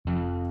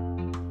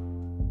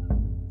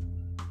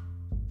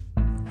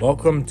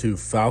Welcome to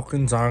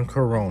Falcons on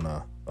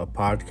Corona, a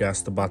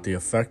podcast about the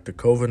effect the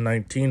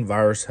COVID-19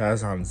 virus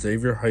has on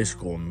Xavier High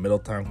School in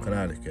Middletown,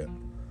 Connecticut.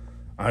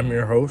 I'm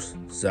your host,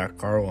 Zach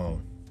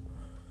Carlone.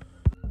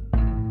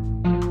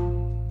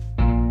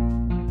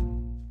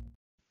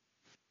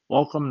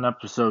 Welcome to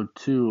episode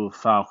 2 of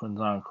Falcons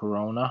on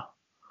Corona.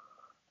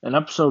 In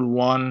episode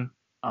 1,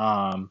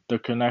 the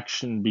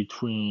connection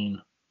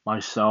between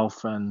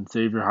myself and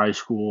Xavier High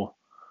School,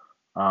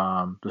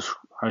 this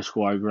high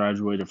school I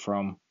graduated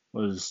from,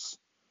 was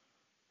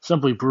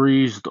simply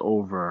breezed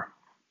over,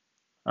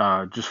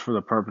 just for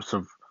the purpose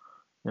of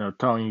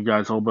telling you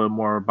guys a little bit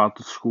more about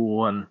the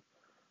school and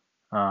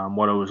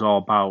what it was all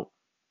about.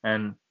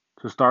 And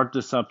to start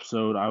this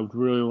episode, I would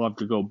really love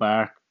to go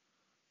back.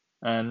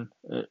 And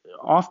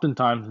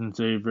oftentimes in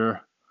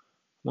Xavier,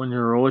 when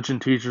your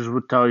religion teachers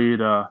would tell you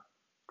to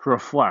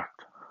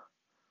reflect,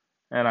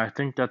 and I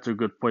think that's a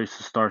good place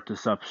to start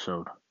this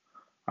episode.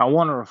 I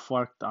want to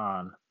reflect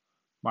on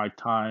my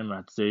time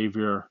at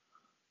Xavier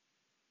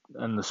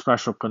and the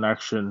special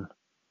connection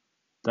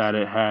that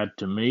it had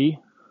to me,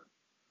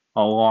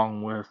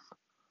 along with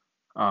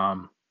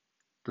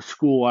the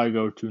school I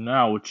go to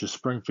now, which is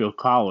Springfield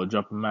College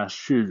up in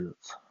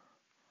Massachusetts.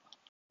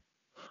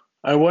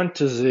 I went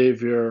to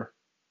Xavier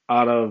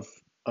out of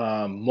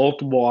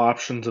multiple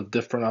options of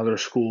different other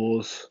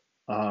schools.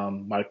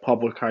 My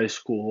public high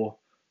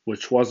school,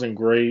 which wasn't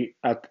great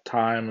at the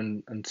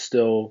time and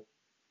still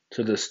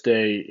to this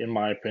day, in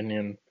my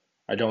opinion,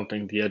 I don't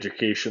think the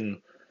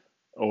education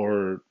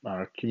or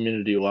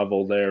community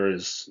level there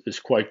is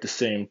quite the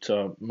same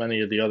to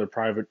many of the other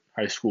private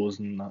high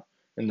schools in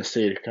the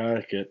state of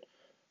Connecticut.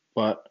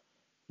 But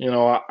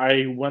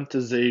I went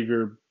to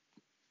Xavier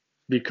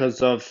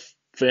because of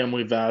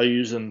family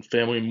values and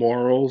family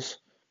morals.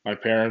 My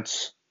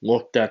parents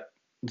looked at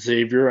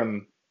Xavier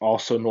and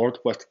also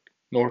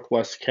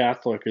Northwest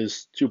Catholic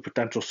as two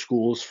potential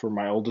schools for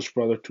my oldest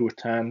brother to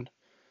attend.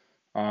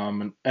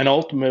 And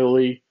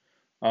ultimately,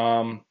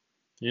 the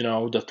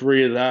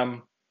three of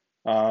them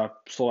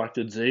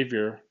selected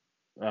Xavier,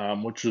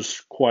 which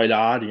was quite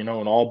odd. An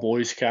all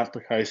boys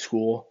Catholic high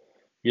school.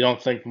 You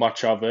don't think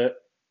much of it.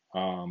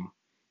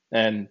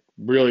 And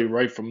really,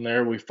 right from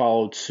there, we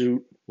followed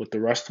suit with the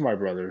rest of my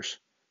brothers.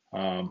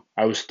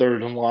 I was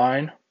third in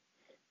line.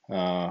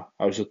 I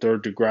was the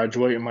third to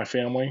graduate in my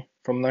family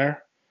from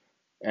there.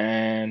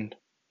 And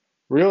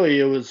really,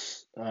 it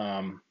was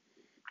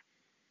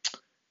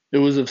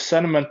of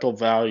sentimental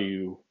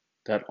value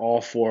that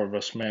all four of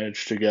us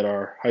managed to get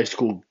our high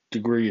school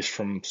degrees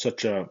from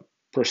such a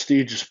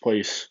prestigious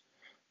place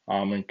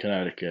in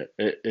Connecticut.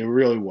 It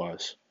really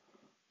was.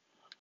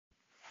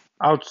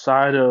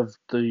 Outside of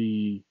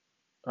the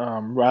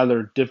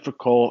rather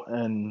difficult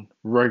and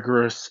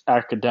rigorous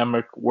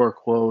academic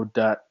workload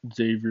that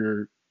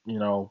Xavier,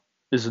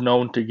 is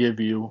known to give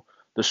you,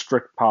 the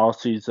strict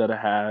policies that it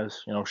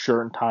has,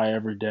 shirt and tie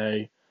every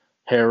day,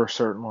 hair a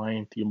certain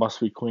length, you must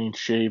be clean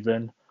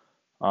shaven.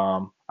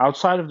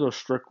 Outside of those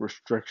strict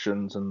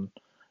restrictions and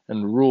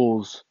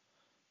rules,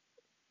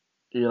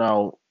 you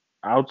know,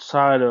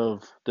 outside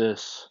of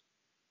this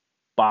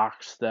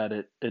box that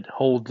it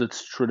holds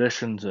its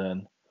traditions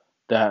in,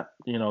 that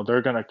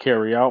they're going to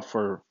carry out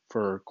for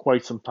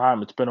quite some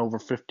time. It's been over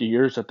 50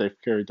 years that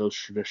they've carried those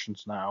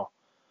traditions now.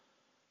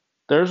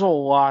 There's a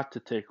lot to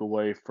take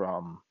away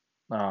from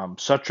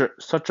such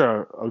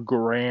a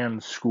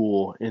grand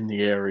school in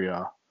the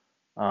area.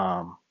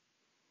 Um,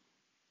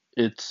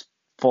 its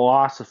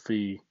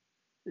philosophy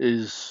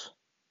is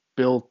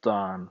built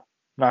on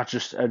not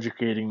just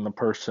educating the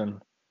person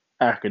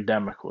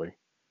academically,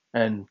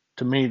 and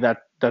to me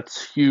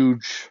that's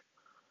huge.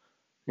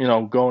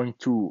 Going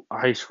to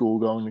high school,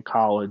 going to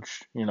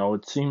college,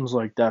 it seems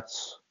like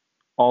that's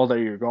all that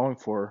you're going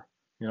for,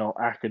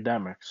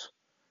 academics,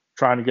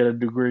 trying to get a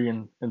degree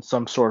in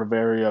some sort of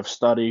area of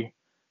study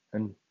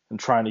and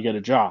trying to get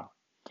a job.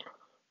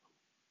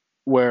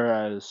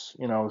 Whereas,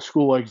 a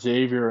school like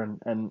Xavier,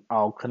 and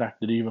I'll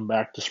connect it even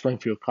back to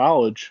Springfield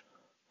College,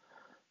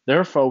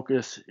 their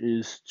focus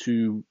is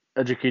to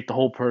educate the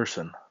whole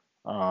person.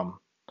 Um,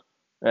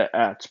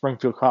 at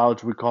Springfield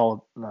College, we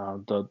call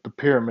it the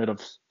pyramid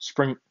of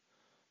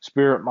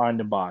spirit, mind,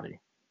 and body.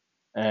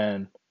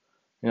 And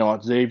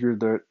at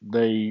Xavier,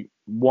 they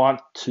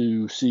want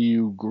to see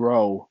you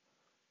grow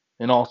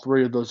in all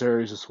three of those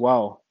areas as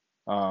well,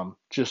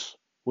 just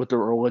with the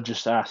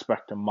religious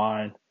aspect in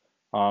mind.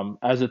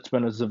 As it's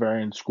been a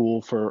Xaverian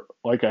school for,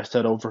 like I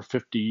said, over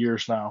 50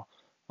 years now,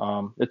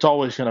 it's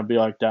always going to be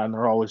like that, and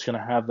they're always going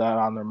to have that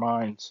on their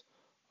minds.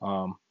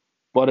 Um,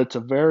 but it's a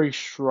very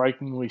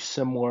strikingly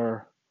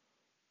similar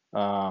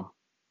um,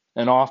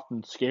 and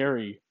often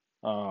scary,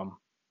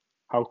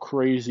 how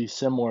crazy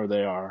similar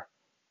they are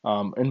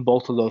in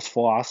both of those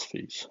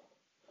philosophies.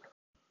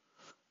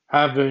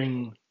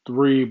 Having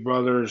three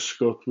brothers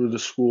go through the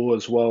school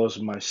as well as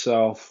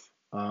myself,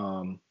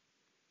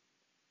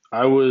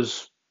 I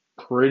was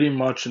pretty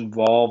much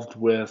involved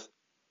with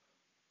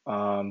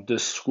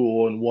this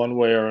school in one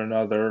way or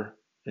another,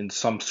 in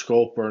some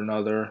scope or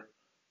another.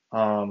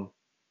 Um,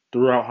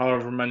 throughout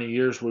however many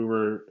years we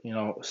were,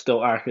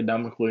 still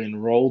academically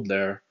enrolled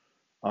there,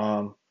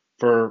 um,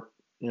 for,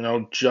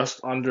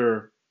 just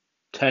under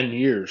 10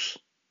 years,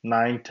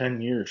 9,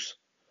 10 years,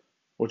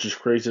 which is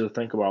crazy to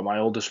think about. My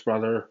oldest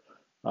brother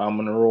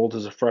enrolled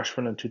as a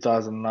freshman in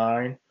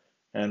 2009,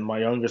 and my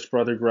youngest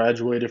brother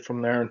graduated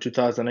from there in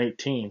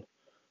 2018.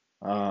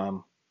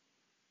 Um,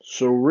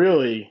 so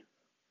really,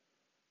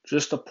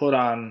 just to put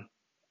on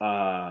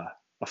a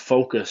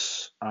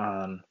focus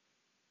on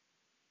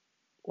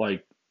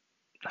like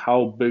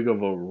how big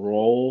of a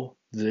role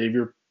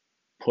Xavier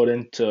put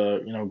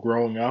into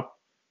growing up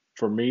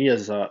for me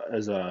as a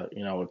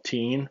a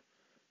teen,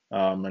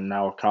 and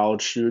now a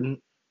college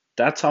student.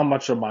 That's how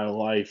much of my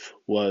life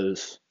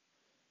was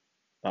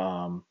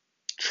um,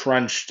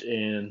 trenched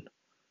in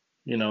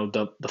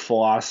the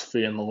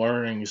philosophy and the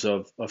learnings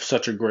of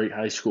such a great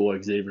high school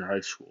like Xavier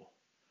High School.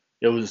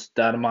 It was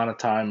that amount of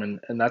time,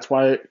 and that's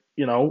why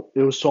it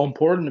was so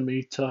important to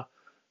me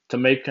to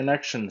make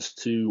connections,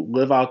 to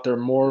live out their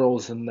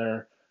morals and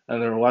their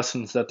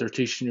lessons that they're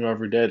teaching you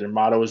every day. Their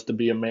motto is to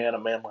be a man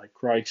like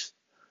Christ.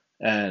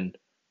 And,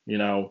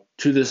 to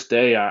this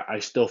day, I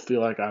still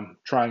feel like I'm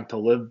trying to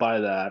live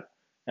by that.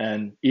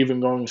 And even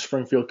going to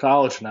Springfield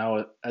College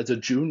now as a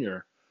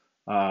junior,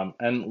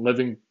 and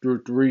living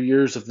through 3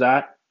 years of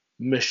that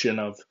mission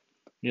of,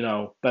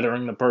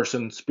 bettering the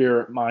person's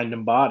spirit, mind,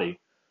 and body.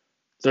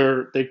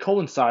 They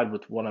coincide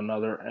with one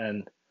another.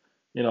 And,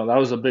 that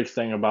was a big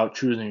thing about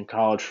choosing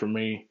college for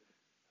me.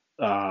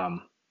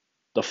 Um,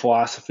 the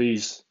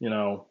philosophies,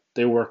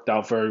 they worked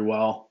out very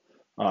well.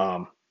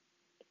 Um,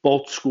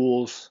 both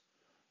schools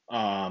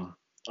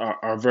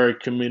are very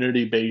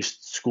community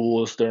based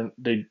schools.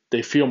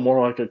 They feel more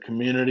like a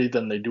community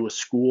than they do a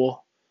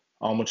school,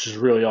 which is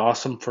really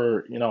awesome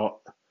for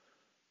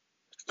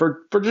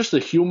for just the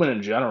human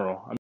in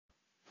general. I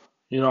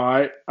mean,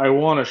 I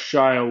want to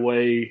shy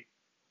away,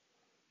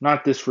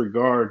 not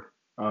disregard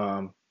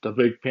the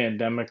big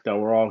pandemic that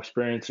we're all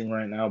experiencing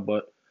right now,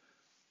 but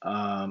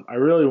I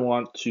really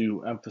want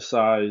to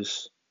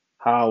emphasize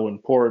how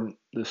important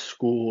this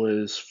school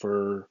is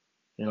for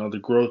the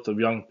growth of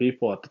young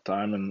people at the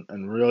time,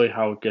 and really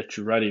how it gets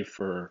you ready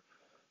for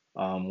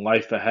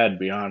life ahead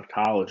beyond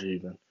college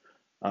even.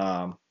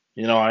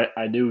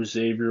 I knew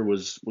Xavier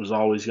was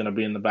always going to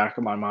be in the back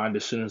of my mind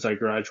as soon as I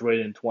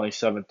graduated in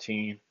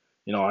 2017.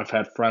 I've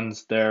had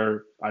friends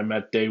there I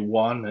met day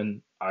one,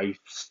 and I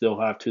still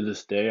have to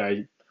this day.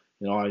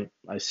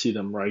 I see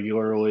them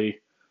regularly.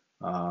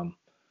 Um,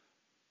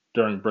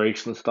 During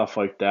breaks and stuff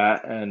like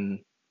that. And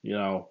you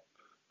know,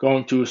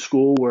 going to a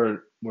school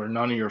where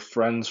none of your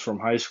friends from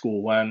high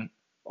school went,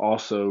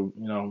 also,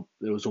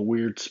 it was a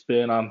weird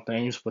spin on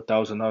things, but that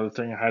was another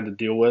thing I had to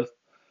deal with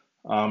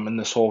in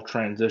this whole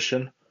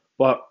transition.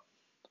 But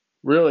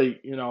really,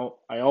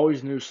 I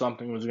always knew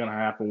something was going to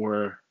happen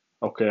where,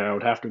 okay, I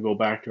would have to go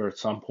back there at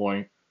some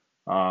point.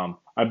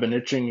 I've been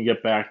itching to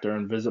get back there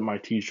and visit my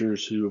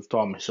teachers who have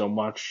taught me so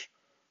much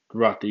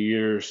throughout the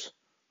years.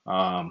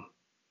 Um,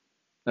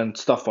 and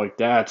stuff like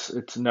that.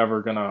 It's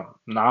never gonna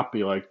not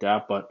be like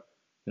that. But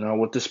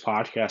with this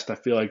podcast, I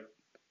feel like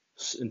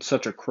in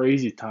such a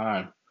crazy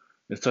time,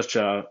 in such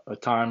a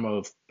time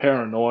of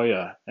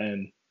paranoia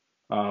and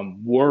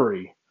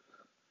worry,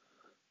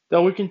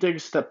 that we can take a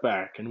step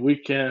back and we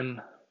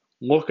can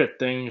look at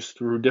things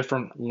through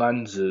different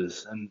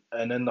lenses.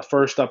 And in the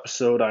first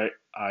episode,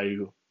 I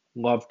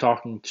love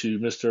talking to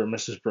Mr. and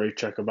Mrs.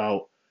 Braycheck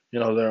about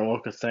their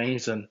look at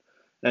things, and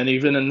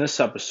even in this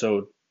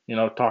episode,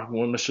 talking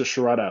with Mr.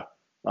 Sharetta.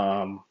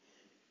 Um,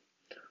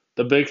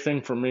 the big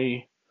thing for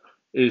me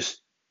is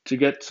to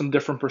get some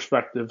different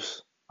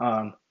perspectives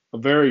on a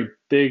very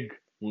big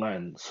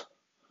lens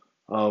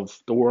of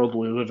the world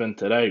we live in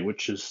today,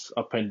 which is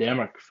a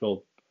pandemic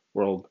filled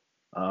world,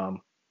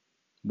 um,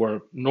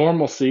 where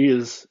normalcy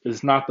is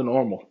not the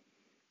normal.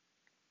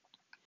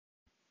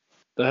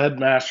 The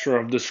headmaster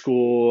of the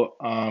school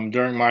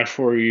during my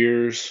 4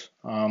 years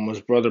was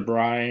Brother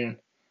Brian,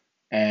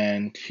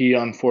 and he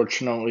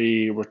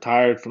unfortunately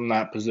retired from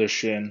that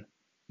position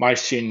my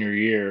senior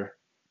year.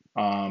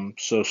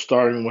 So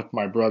starting with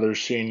my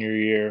brother's senior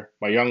year,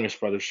 my youngest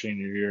brother's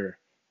senior year,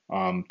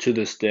 to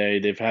this day,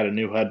 they've had a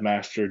new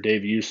headmaster,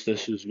 Dave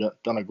Eustace, who's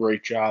done a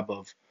great job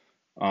of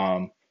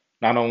um,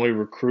 not only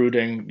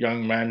recruiting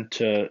young men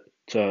to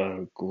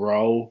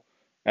grow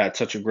at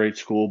such a great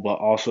school, but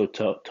also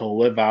to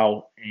live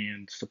out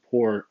and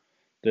support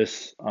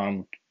this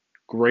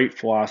great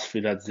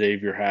philosophy that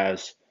Xavier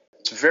has.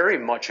 It's very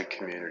much a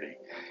community,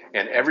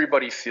 and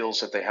everybody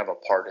feels that they have a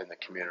part in the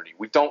community.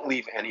 We don't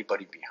leave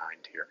anybody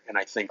behind here, and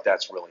I think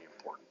that's really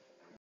important.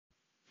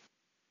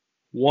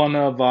 One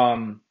of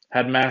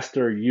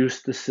Headmaster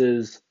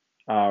Eustace's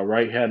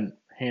right hand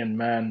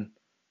men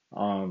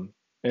um,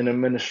 in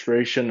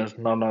administration is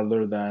none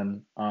other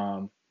than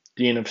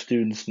Dean of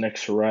Students Nick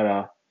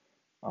Soretta.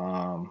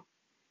 Um,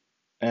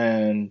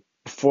 and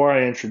before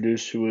I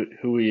introduce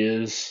who he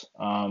is,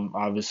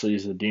 obviously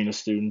he's the Dean of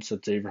Students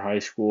at Xavier High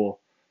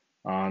School.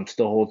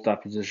 Still holds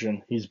that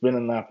position. He's been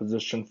in that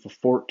position for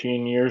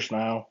 14 years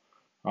now,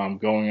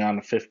 going on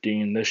to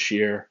 15 this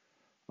year.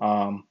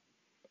 Um,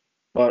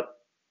 but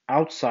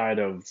outside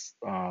of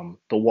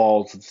the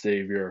walls of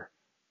Xavier,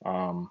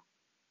 um,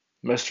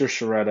 Mr.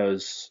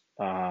 Soretta's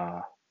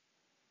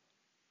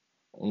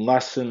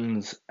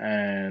lessons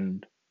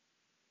and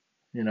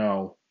you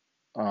know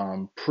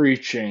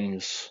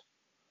preachings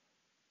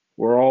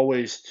were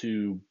always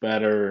to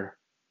better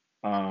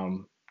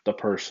the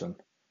person.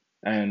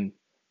 And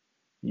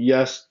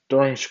yes,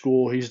 during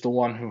school, he's the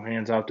one who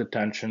hands out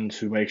detentions,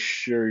 who makes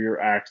sure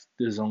your act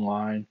is in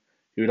line.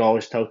 He would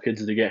always tell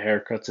kids to get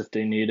haircuts if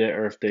they need it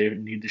or if they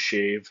need to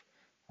shave,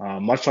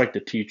 much like the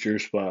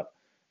teachers, but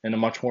in a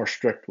much more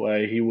strict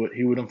way. He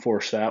would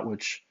enforce that,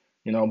 which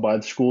by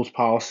the school's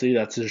policy,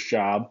 that's his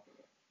job.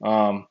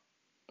 Um,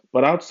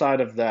 but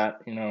outside of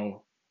that,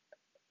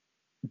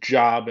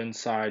 job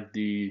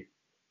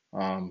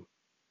um,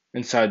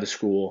 inside the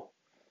school,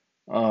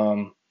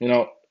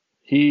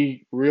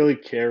 he really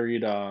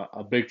carried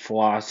a big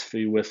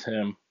philosophy with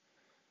him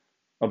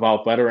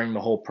about bettering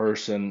the whole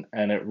person,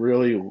 and it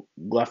really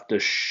left a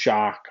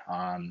shock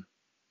on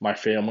my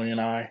family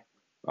and I.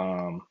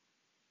 Um,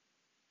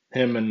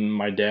 Him and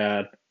my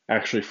dad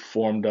actually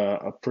formed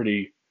a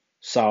pretty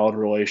solid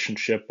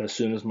relationship as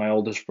soon as my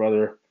oldest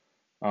brother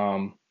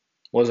um,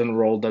 was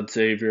enrolled at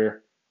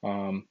Xavier.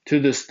 To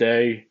this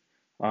day,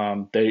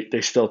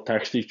 they still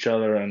text each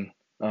other and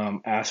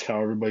ask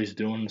how everybody's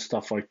doing and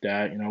stuff like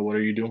that. What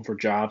are you doing for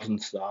jobs and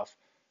stuff?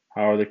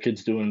 How are the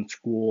kids doing in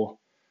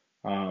school?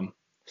 Um,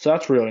 so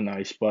that's really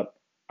nice. But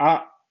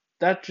I,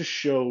 that just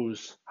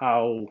shows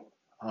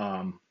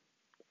um,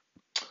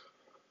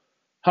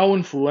 how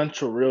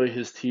influential really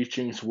his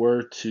teachings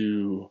were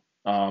to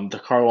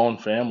the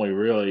Carlone family.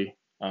 Really,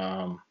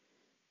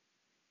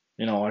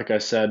 like I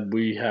said,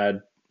 we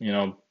had you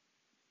know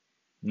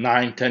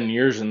 9, 10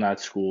 years in that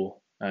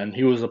school, and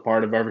he was a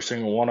part of every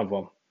single one of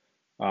them.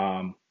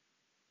 Um,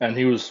 and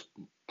he was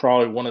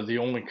probably one of the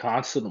only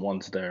constant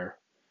ones there,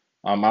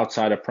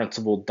 outside of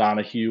Principal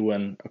Donahue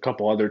and a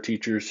couple other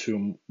teachers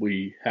whom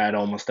we had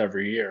almost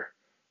every year.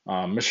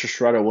 Mr.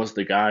 Shredder was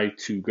the guy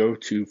to go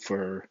to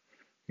for,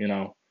 you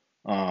know,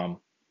 um,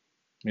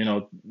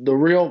 the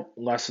real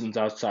lessons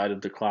outside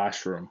of the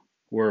classroom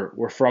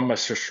were from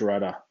Mr.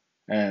 Shredder,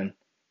 and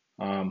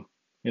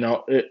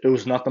it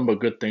was nothing but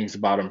good things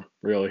about him,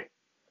 really.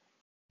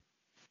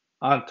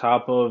 On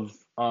top of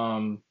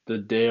the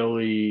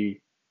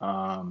daily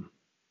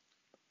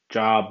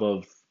job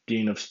of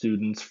dean of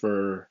students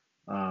for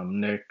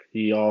Nick,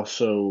 he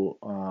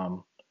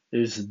also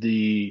is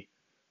the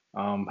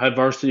head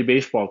varsity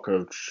baseball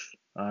coach,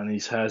 and he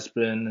has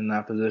been in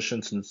that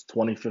position since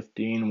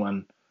 2015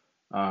 when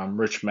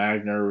Rich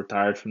Magner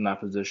retired from that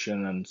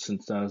position, and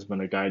since then has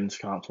been a guidance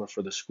counselor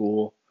for the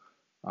school.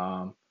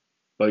 Um,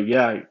 but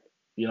yeah,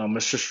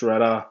 Mr.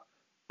 Shredder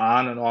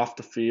on and off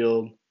the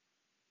field,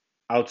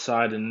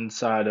 outside and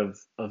inside of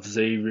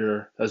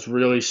Xavier, has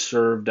really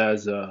served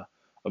as a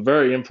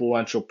very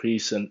influential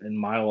piece in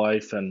my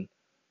life, and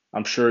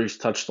I'm sure he's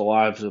touched the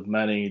lives of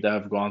many that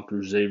have gone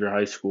through Xavier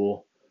High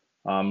School,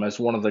 as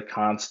one of the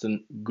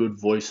constant good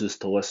voices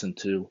to listen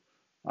to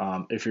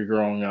if you're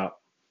growing up.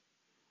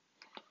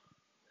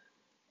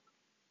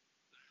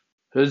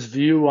 His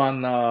view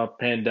on the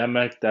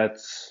pandemic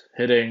that's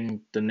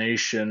hitting the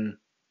nation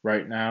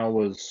right now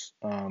was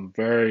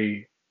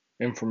very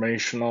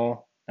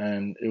informational,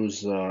 and it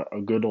was a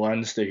good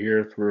lens to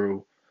hear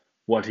through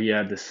what he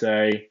had to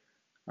say.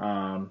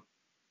 Um,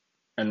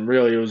 and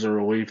really, it was a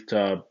relief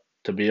to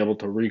be able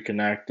to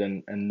reconnect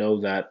and know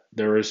that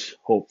there is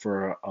hope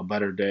for a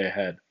better day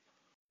ahead.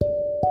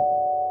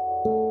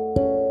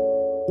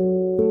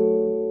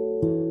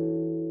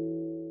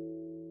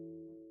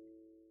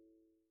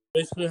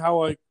 Basically, how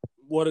like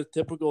what a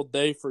typical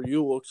day for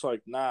you looks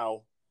like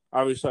now.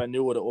 Obviously, I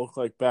knew what it looked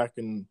like back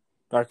when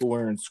we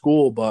were in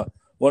school, but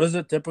what does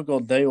a typical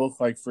day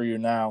look like for you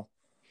now?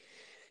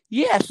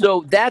 Yeah,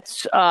 so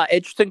that's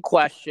interesting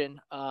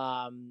question.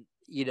 In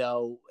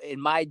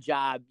my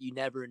job, you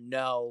never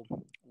know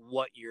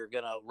what you're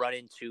gonna run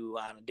into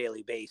on a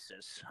daily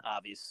basis.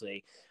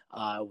 Obviously,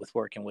 with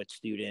working with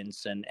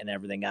students and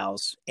everything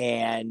else,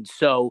 and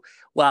so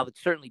while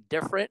it's certainly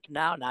different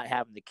now, not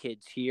having the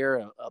kids here,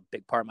 a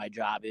big part of my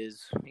job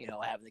is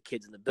having the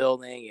kids in the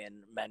building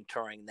and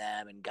mentoring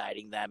them and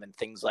guiding them and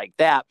things like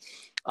that.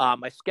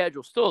 My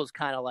schedule still is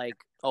kind of like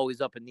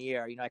always up in the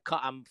air.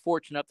 I'm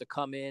fortunate enough to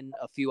come in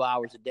a few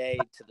hours a day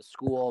to the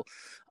school.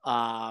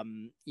 A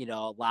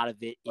lot of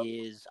it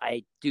is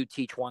I do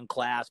teach one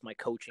class, my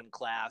coaching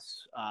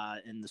class,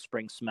 in the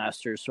spring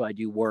semester. So I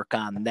do work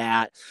on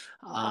that.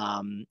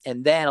 And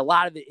then a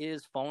lot of it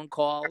is phone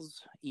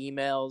calls,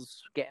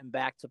 emails, getting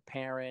back to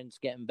parents,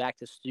 getting back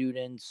to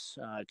students,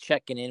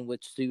 checking in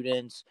with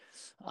students.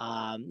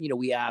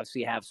 We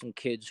obviously have some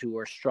kids who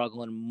are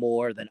struggling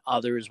more than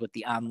others with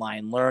the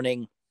online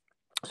learning.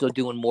 So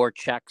doing more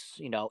checks,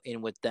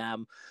 in with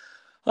them.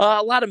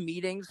 A lot of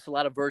meetings, a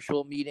lot of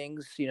virtual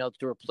meetings, to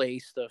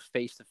replace the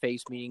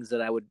face-to-face meetings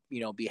that I would,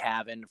 be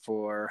having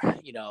for,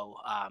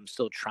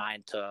 still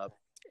trying to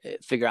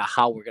figure out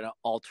how we're going to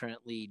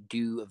alternately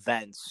do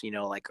events,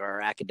 like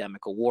our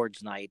academic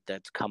awards night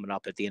that's coming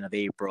up at the end of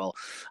April,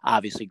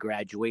 obviously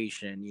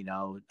graduation,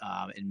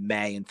 in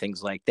May and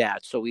things like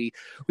that. So we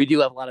do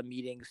have a lot of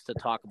meetings to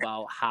talk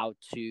about how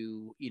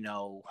to,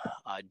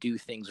 do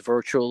things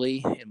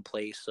virtually in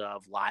place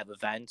of live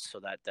events. So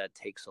that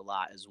takes a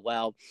lot as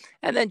well.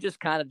 And then just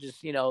kind of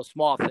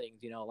small things,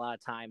 a lot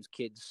of times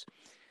kids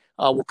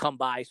will come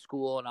by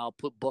school and I'll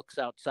put books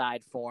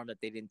outside for them that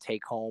they didn't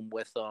take home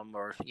with them,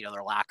 or,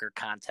 their locker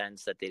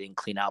contents that they didn't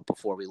clean out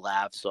before we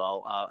left. So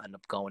I'll end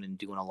up going and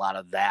doing a lot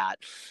of that.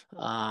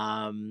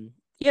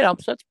 So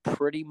that's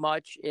pretty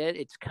much it.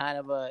 It's kind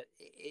of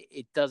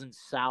it doesn't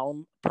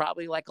sound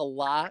probably like a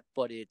lot,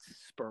 but it's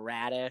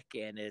sporadic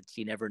and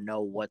you never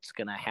know what's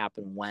going to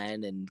happen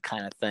when and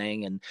kind of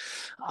thing. And,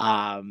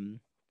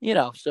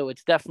 so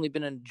it's definitely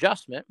been an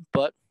adjustment,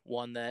 but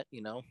one that,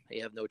 you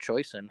have no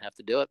choice and have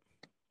to do it.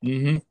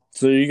 Mm-hmm.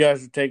 So you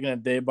guys are taking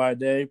it day by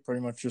day,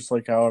 pretty much just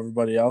like how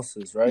everybody else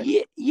is, right?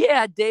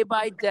 Yeah, day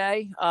by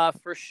day,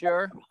 for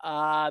sure.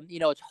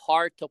 It's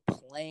hard to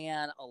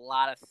plan a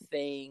lot of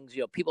things. A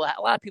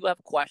lot of people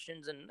have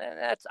questions, and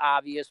that's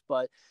obvious.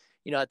 But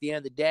at the end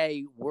of the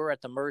day, we're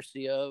at the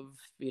mercy of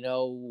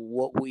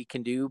what we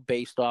can do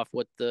based off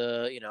what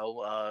the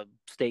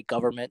state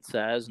government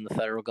says and the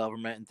federal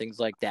government and things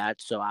like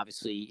that. So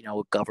obviously,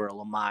 with Governor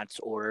Lamont's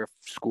order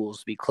for schools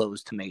to be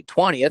closed to May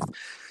 20th,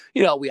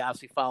 we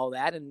obviously follow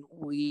that, and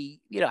we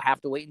have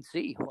to wait and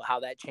see how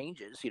that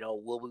changes.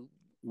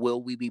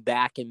 Will we be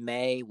back in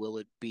May? Will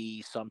it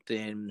be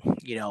something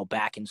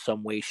back in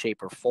some way,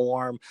 shape, or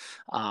form?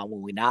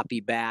 Will we not be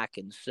back?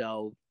 And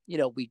so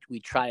we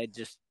try to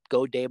just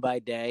go day by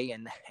day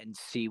and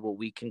see what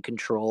we can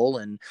control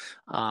and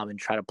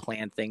try to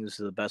plan things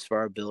to the best of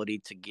our ability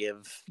to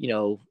give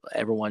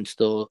everyone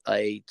still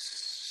a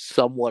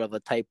somewhat of a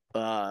type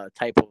of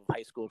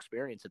high school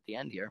experience at the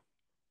end here.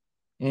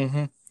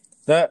 Mm-hmm.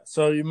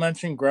 So you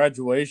mentioned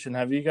graduation.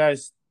 Have you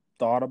guys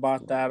thought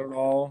about that at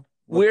all?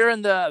 We're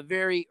in the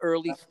very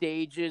early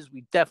stages.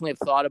 We definitely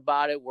have thought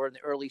about it. We're in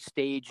the early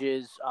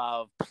stages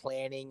of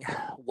planning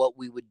what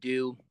we would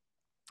do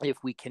if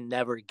we can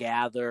never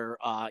gather,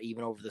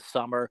 even over the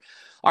summer.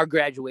 Our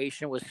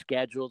graduation was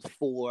scheduled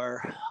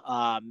for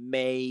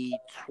May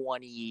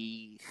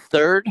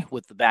 23rd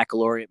with the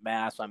baccalaureate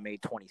mass on May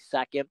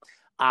 22nd.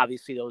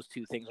 Obviously, those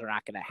two things are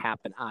not going to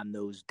happen on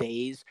those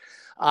days.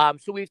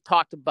 So we've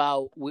talked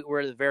about, we're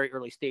at the very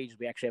early stages.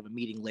 We actually have a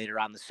meeting later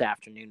on this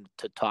afternoon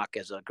to talk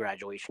as a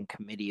graduation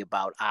committee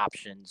about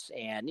options.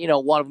 And,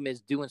 one of them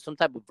is doing some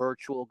type of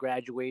virtual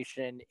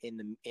graduation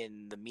in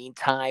the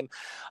meantime,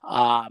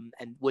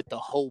 and with the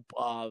hope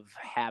of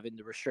having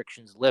the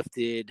restrictions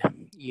lifted,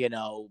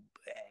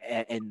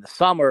 in the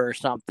summer or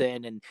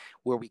something, and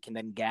where we can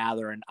then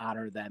gather and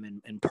honor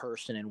them in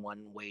person in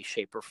one way,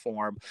 shape, or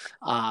form.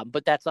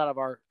 But that's out of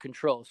our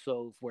control.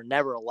 So if we're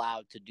never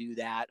allowed to do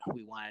that,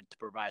 we wanted to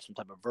provide some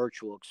type of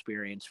virtual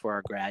experience for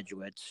our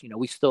graduates.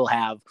 We still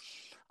have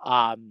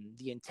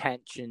the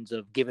intentions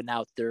of giving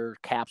out their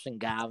caps and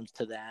gowns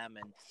to them,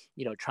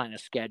 and trying to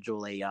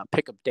schedule a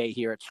pickup day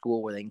here at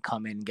school where they can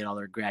come in and get all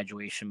their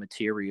graduation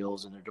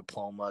materials and their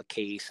diploma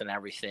case and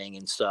everything.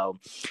 And so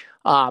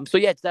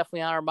yeah, it's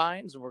definitely on our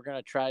minds, and we're going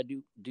to try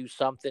to do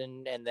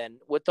something, and then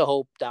with the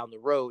hope down the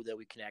road that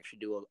we can actually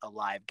do a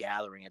live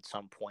gathering at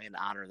some point and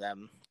honor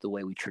them the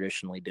way we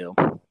traditionally do.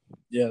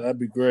 Yeah, that'd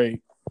be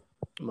great.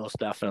 Most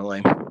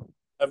definitely.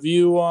 Have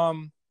you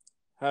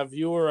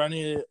or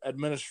any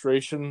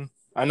administration,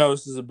 I know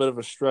this is a bit of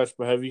a stretch,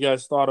 but have you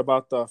guys thought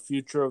about the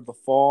future of the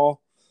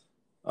fall?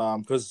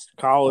 Because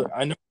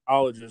I know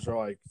colleges are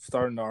like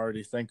starting to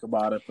already think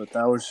about it, but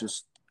that was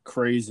just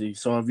crazy.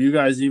 So have you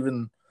guys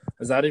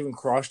has that even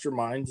crossed your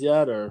minds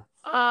yet, or?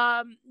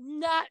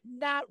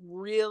 Not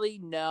really,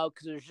 no,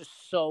 because there's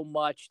just so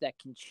much that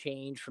can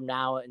change from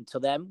now until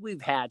then.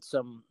 We've had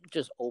some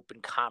just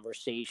open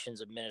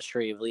conversations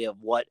administratively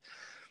of what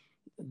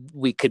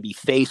we could be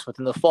faced with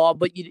in the fall,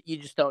 but you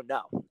just don't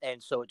know.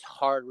 And so it's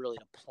hard really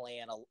to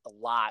plan a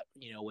lot,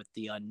 with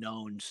the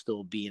unknown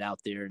still being out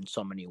there in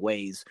so many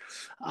ways.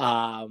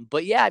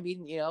 But yeah, I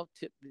mean,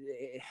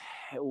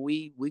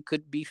 we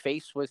could be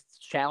faced with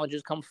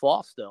challenges come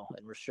fall still,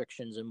 and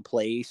restrictions in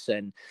place.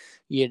 And,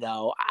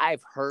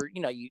 I've heard,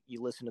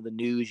 you listen to the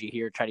news,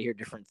 try to hear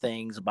different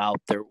things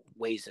about their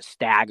ways to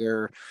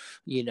stagger,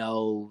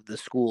 the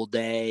school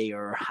day,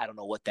 or I don't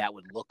know what that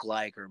would look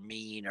like or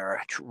mean,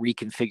 or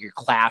reconfigure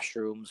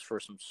classrooms for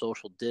some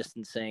social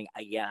distancing.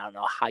 Again, I don't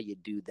know how you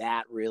do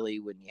that really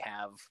when you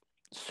have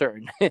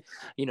certain,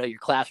 your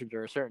classrooms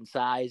are a certain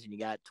size and you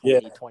got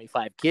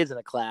 25 kids in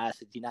a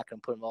class. You're not going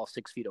to put them all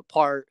 6 feet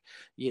apart.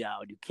 Do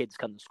kids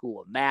come to school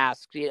with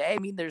masks? I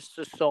mean, there's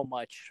just so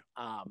much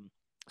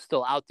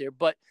still out there,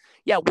 but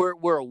yeah,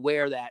 we're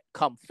aware that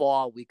come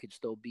fall we could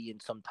still be in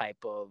some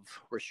type of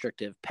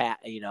restrictive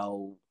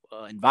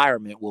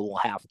environment where we'll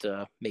have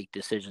to make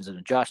decisions and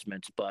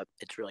adjustments, but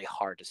it's really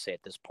hard to say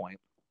at this point.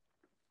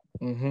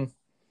 Mm-hmm.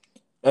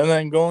 And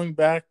then going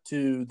back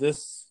to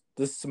this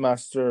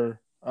semester,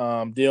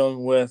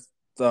 dealing with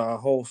the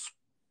whole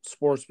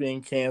sports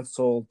being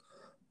canceled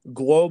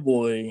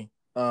globally,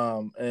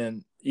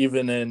 and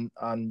even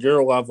on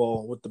your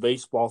level with the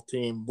baseball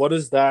team, what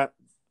is that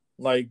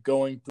like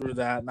going through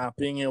that, not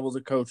being able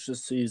to coach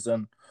this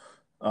season,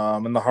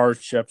 and the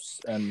hardships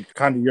and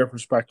kind of your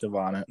perspective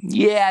on it?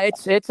 Yeah,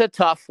 it's a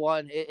tough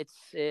one. It's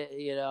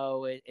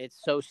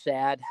so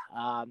sad.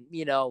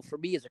 For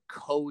me as a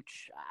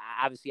coach,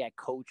 obviously I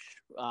coach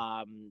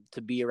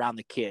to be around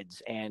the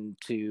kids and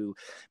to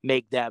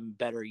make them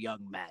better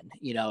young men.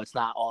 It's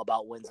not all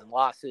about wins and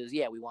losses.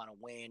 Yeah, we want to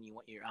win.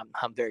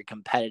 I'm very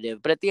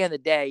competitive, but at the end of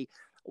the day,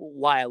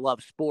 why I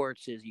love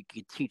sports is you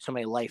can teach so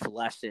many life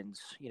lessons,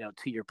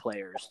 to your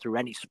players through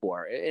any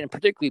sport, and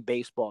particularly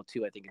baseball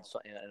too. I think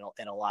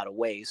in a lot of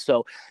ways.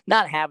 So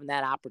not having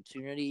that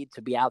opportunity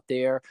to be out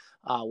there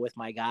with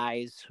my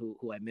guys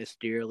who I miss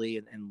dearly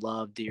and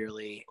love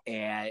dearly,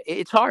 and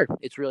it's hard.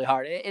 It's really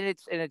hard, and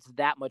it's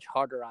that much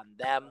harder on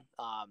them.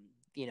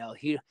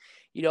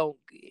 You don't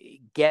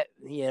get,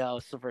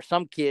 so for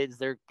some kids,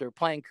 their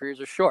playing careers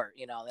are short.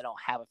 They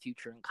don't have a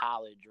future in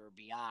college or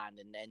beyond,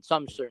 and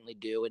some certainly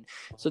do. And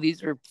so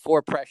these are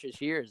 4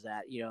 precious years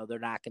that, they're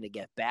not going to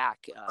get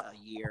back a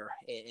year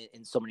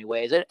in so many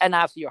ways. And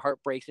obviously your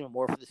heart breaks even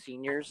more for the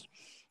seniors.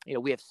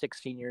 We have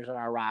 6 seniors on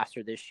our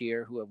roster this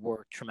year who have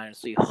worked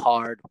tremendously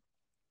hard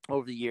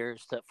over the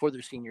years for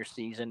their senior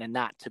season, and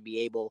not to be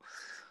able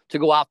to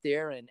go out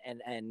there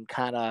and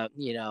kind of,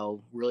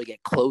 really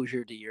get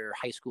closure to your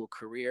high school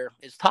career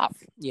is tough,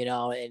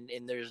 and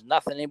there's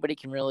nothing anybody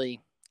can really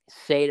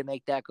say to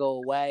make that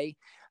go away.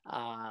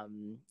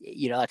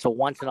 That's a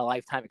once in a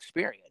lifetime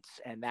experience,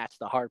 and that's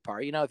the hard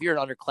part. If you're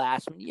an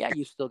underclassman, yeah,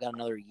 you still got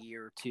another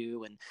year or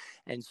two,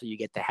 and so you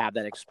get to have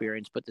that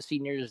experience. But the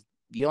seniors,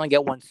 you only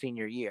get one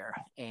senior year,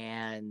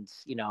 and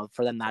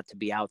for them not to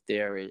be out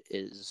there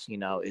is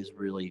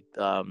really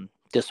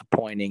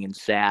disappointing and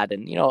sad,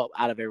 and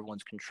out of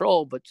everyone's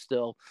control, but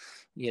still,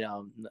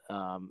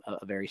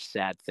 a very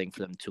sad thing for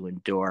them to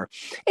endure.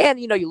 And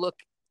you look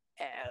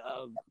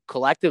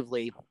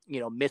collectively,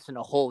 missing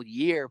a whole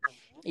year,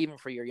 even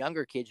for your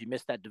younger kids, you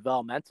miss that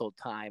developmental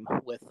time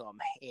with them.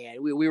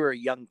 And we were a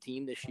young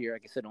team this year.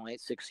 Like I said, only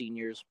 6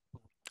 seniors,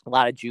 a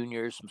lot of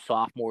juniors, some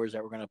sophomores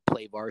that were going to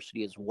play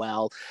varsity as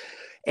well.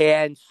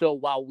 And so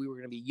while we were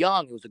going to be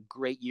young, it was a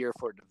great year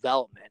for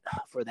development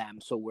for them.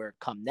 So where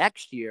come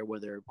next year,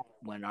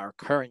 when our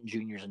current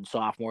juniors and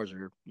sophomores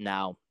are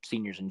now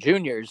seniors and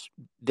juniors,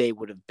 they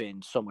would have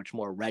been so much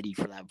more ready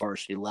for that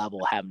varsity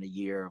level, having a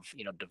year of,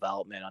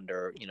 development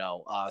under,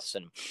 us.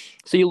 And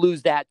so you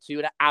lose that too.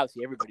 And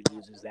obviously everybody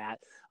loses that.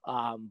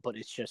 But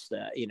it's just,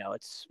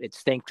 it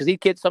stinks because these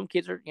kids, some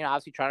kids are,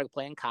 obviously trying to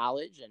play in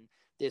college, and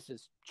this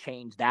has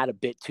changed that a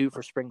bit too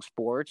for spring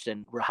sports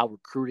and how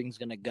recruiting is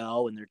going to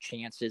go and their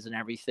chances and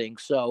everything.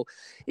 So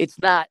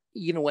it's not,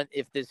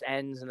 if this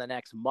ends in the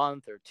next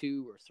month or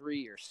 2 or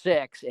 3 or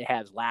 6, it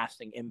has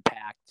lasting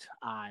impact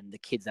on the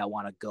kids that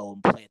want to go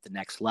and play at the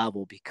next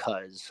level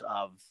because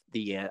of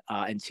the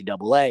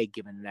NCAA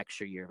giving an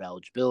extra year of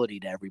eligibility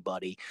to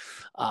everybody.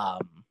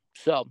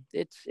 So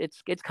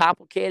it's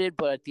complicated,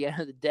 but at the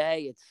end of the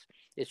day,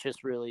 it's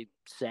just really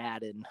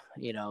sad. And,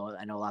 I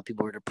know a lot of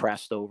people are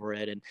depressed over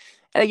it. And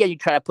again, you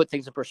try to put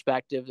things in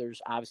perspective.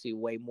 There's obviously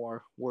way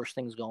more worse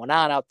things going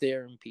on out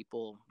there, and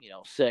people,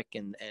 sick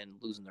and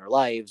losing their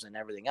lives and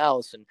everything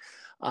else. And,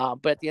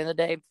 but at the end of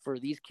the day, for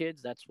these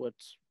kids, that's what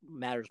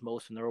matters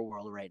most in their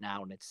world right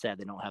now. And it's sad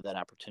they don't have that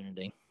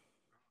opportunity.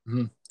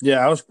 Mm-hmm.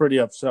 Yeah, I was pretty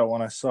upset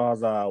when I saw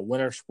the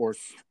winter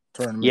sports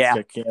tournaments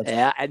get canceled.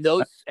 Yeah, and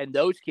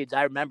those kids,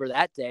 I remember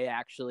that day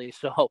actually.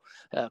 So,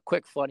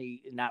 quick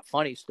funny, not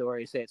funny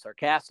story, say it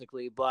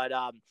sarcastically, but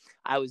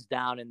I was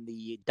down in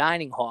the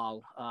dining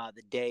hall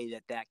the day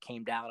that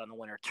came down on the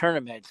winter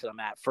tournament. So I'm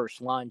at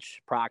first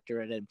lunch,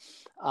 Proctor, and then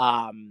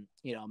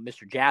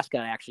Mr. Jaskin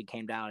actually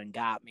came down and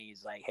got me.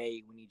 He's like,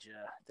 "Hey, we need you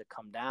to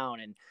come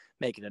down and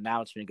make an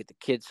announcement and get the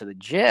kids to the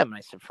gym." And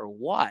I said, "For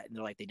what?" And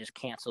they're like, "They just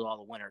canceled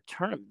all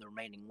the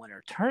remaining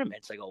winter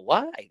tournaments." I go,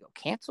 "What?" I go,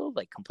 "Canceled?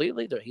 Like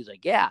completely?" He's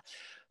like, "Yeah."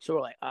 So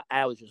we're like,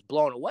 I was just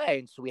blown away.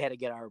 And so we had to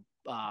get our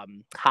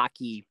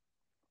hockey,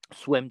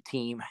 swim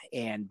team,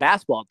 and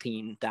basketball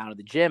team down to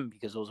the gym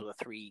because those were the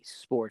 3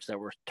 sports that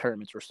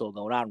tournaments were still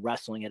going on.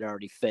 Wrestling had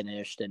already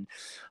finished, and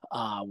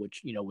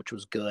which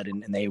was good,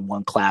 and they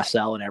won Class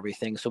L and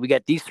everything. So we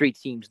got these 3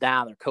 teams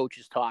down. Their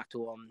coaches talked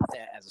to them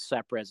as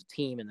a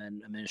team, and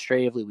then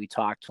administratively we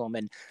talked to them.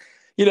 And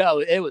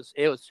it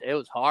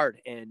was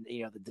hard, and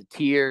the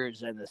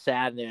tears and the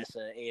sadness,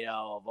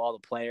 of all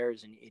the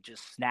players, and it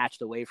just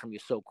snatched away from you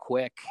so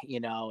quick,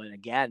 and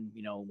again,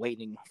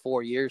 waiting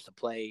 4 years to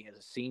play as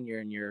a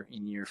senior in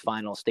your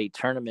final state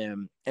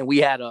tournament, and we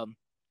had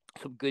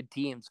some good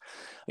teams.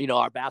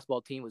 Our basketball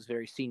team was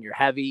very senior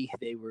heavy.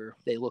 They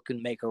looking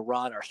to make a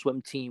run. Our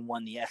swim team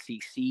won the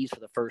SECs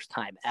for the first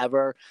time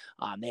ever.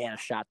 They had a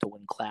shot to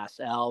win Class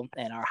L,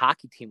 and our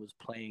hockey team was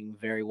playing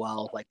very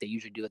well, like they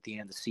usually do at the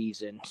end of the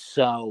season.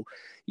 So,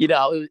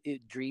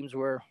 dreams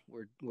were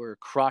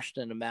crushed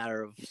in a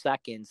matter of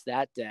seconds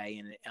that day,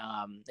 and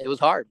it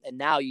was hard. And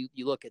now you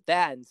look at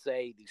that and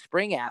say the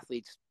spring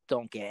athletes,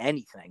 don't get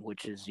anything,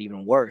 which is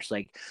even worse.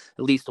 Like,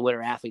 at least the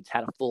winter athletes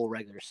had a full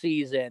regular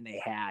season.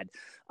 They had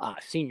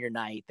senior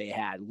night. They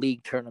had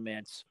league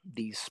tournaments.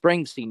 These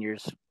spring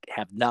seniors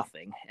have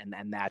nothing, and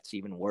that's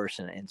even worse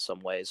in some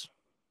ways.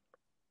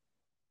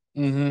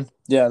 Mm-hmm.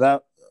 Yeah,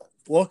 that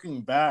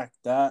looking back,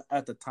 that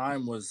at the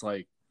time was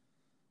like,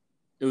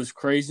 it was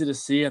crazy to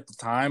see at the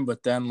time,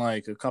 but then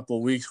like a couple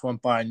of weeks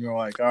went by and you're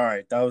like, all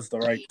right, that was the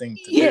right thing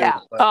to do.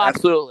 But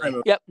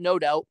Absolutely. Yep, no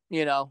doubt.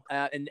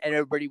 And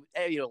everybody,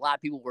 a lot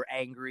of people were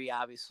angry,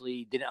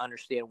 obviously, didn't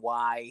understand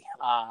why,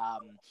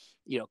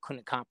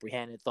 couldn't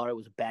comprehend it, thought it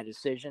was a bad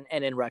decision.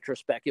 And in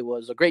retrospect, it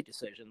was a great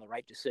decision, the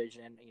right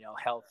decision,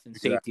 health and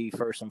safety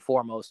first and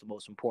foremost, the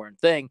most important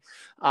thing.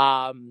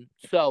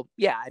 So,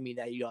 yeah, I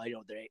mean, I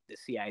know the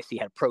CIC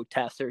had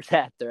protesters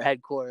at their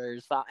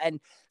headquarters.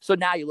 And so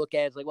now you look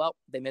at it, it's like, well,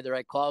 they made the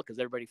right call because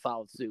everybody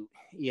followed suit,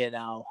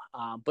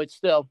 but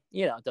still,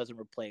 it doesn't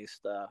replace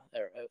the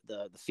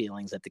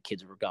feelings that the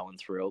kids were going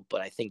through.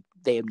 But I think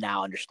they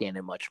now understand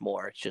it much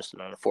more. It's just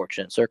an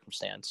unfortunate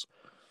circumstance.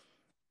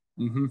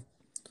 Mm-hmm.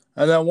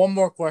 And then one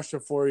more question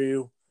for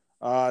you.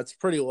 It's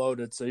pretty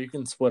loaded, so you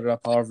can split it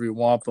up however you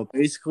want. But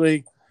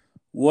basically,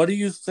 what do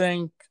you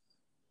think,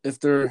 if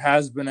there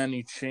has been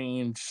any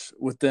change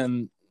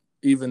within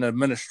even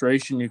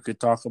administration, you could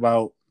talk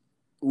about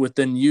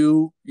within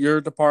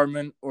your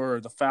department,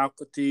 or the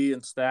faculty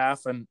and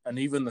staff, and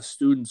even the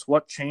students,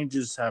 what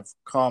changes have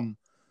come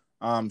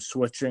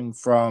switching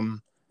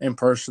from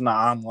in-person to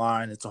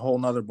online? It's a whole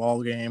nother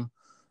ball game.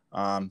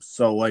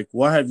 So like,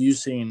 what have you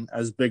seen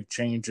as big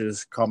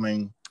changes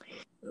coming,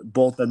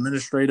 both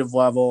administrative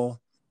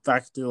level,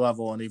 faculty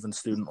level, and even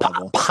student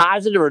level?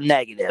 Positive or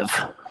negative?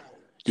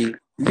 You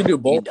can do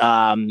both.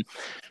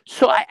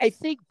 So I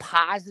think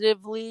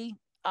positively,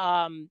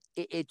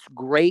 it's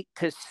great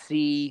to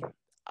see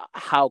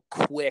how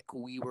quick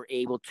we were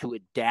able to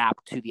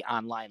adapt to the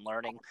online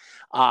learning.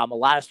 A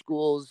lot of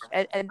schools,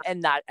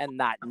 and not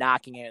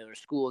knocking any other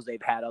schools,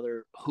 they've had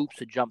other hoops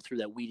to jump through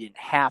that we didn't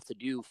have to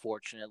do.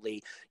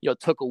 Fortunately, it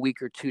took a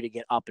week or two to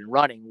get up and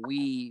running.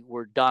 We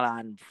were done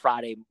on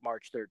Friday,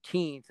 March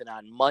 13th, and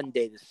on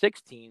Monday the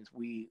 16th,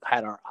 we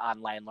had our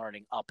online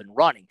learning up and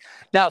running.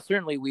 Now,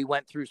 certainly, we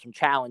went through some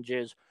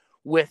challenges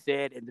with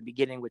it in the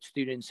beginning with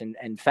students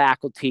and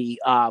faculty,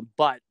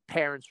 but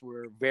parents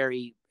were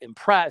very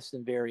impressed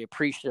and very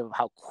appreciative of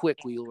how quick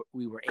we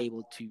were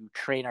able to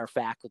train our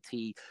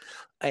faculty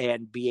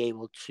and be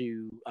able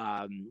to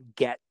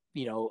get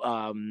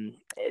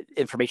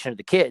information to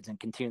the kids and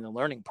continue the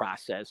learning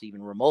process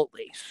even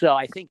remotely. So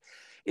I think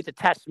it's a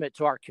testament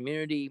to our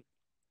community,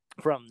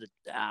 from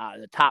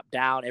the top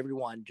down,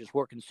 everyone just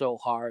working so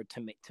hard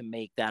to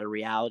make that a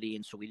reality.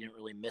 And so we didn't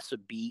really miss a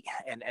beat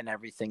and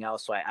everything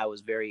else. So I was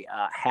very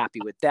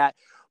happy with that.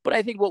 But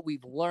I think what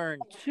we've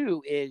learned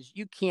too is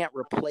you can't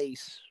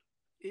replace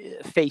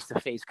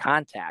face-to-face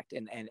contact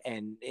and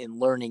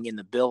learning in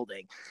the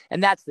building.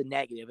 And that's the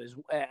negative,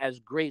 as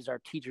great as our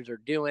teachers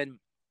are doing,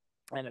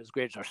 and as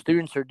great as our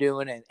students are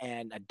doing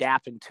and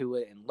adapting to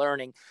it and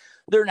learning,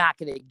 they're not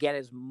going to get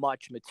as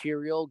much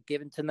material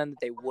given to them that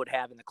they would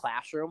have in the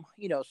classroom,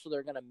 so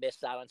they're going to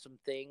miss out on some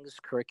things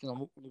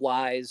curriculum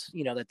wise,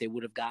 that they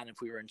would have gotten if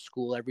we were in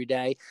school every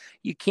day.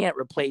 You can't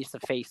replace the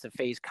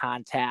face-to-face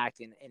contact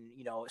and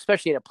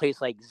especially at a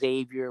place like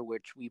Xavier,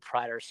 which we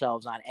pride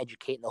ourselves on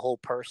educating the whole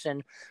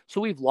person.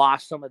 So we've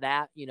lost some of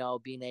that,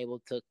 being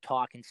able to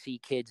talk and see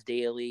kids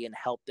daily and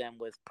help them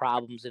with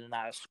problems in and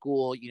out of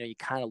school. You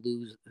kind of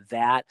lose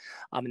that.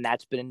 And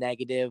that's been a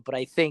negative. But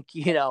I think,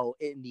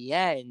 in the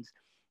end,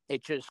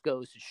 it just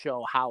goes to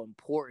show how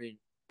important,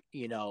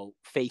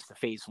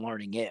 face-to-face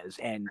learning is.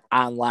 And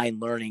online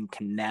learning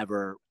can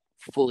never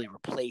fully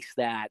replace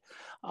that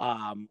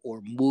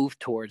or move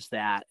towards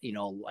that,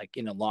 like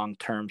in a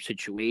long-term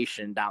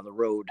situation down the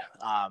road.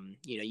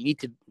 You need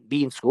to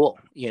be in school,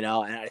 and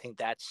I think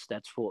that's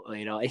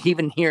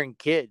even hearing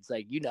kids,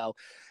 like,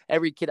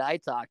 every kid I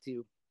talk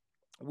to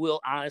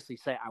will honestly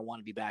say, I want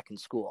to be back in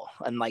school,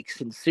 and like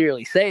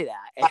sincerely say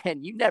that.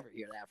 And you never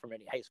hear that from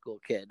any high school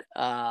kid.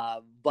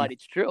 But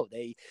it's true.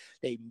 They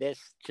miss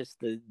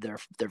just their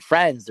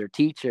friends, their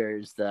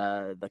teachers,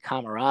 the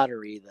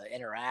camaraderie, the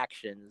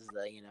interactions,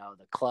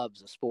 the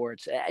clubs, the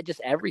sports,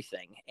 just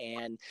everything.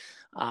 And,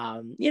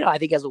 I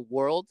think as a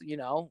world,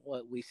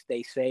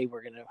 they say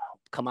we're going to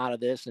come out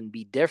of this and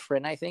be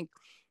different. I think,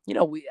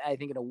 I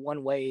think in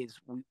one way is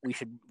we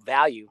should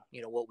value,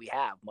 what we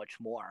have much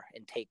more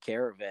and take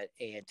care of it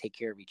and take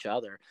care of each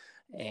other.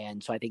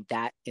 And so I think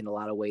that in a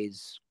lot of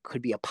ways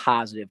could be a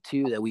positive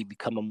too, that we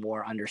become a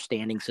more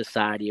understanding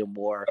society, a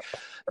more,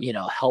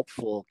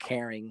 helpful,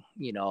 caring,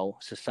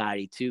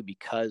 society too,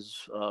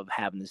 because of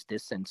having this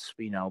distance,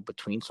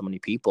 between so many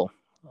people.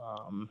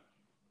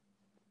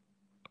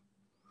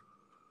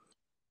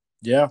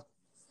 Yeah.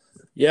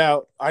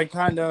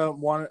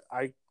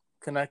 I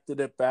connected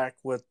it back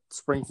with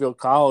Springfield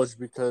College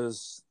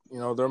because,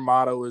 their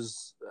motto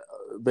is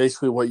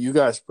basically what you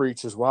guys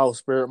preach as well: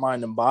 spirit,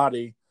 mind, and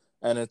body.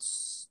 And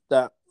it's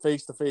that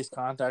face-to-face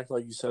contact,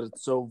 like you said,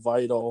 it's so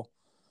vital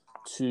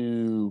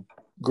to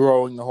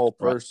growing the whole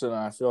person. And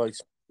I feel like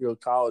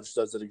Springfield College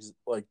does it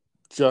like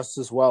just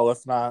as well,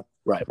 if not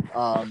Right.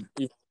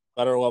 even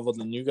better level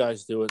than you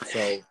guys do it.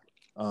 So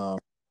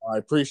I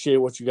appreciate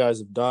what you guys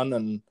have done,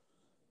 and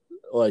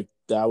like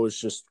that was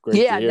just great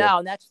to hear. No,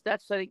 and that's I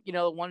think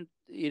one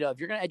if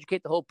you're gonna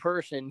educate the whole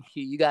person,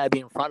 you got to be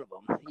in front of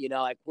them.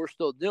 Like we're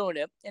still doing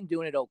it and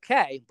doing it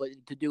okay, but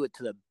to do it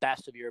to the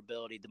best of your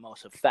ability, the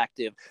most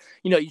effective.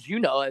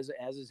 As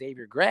a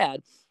Xavier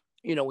grad,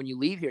 when you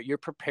leave here, you're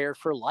prepared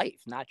for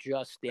life, not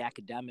just the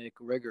academic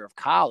rigor of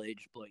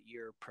college, but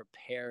you're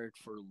prepared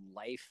for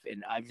life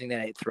and everything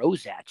that it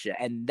throws at you.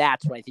 And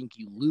that's what I think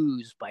you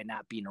lose by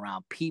not being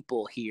around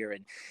people here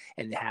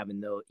and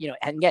having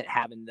and yet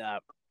having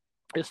the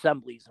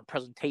assemblies and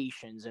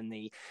presentations and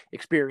the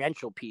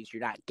experiential piece. You're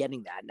not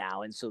getting that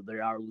now, and so they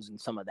are losing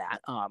some of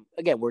that.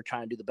 Again, we're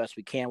trying to do the best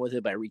we can with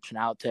it by reaching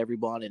out to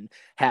everyone and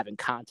having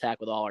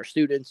contact with all our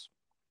students,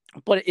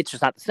 but it's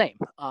just not the same.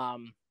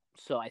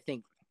 So I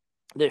think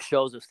this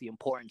shows us the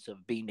importance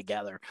of being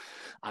together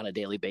on a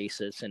daily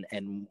basis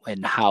and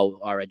how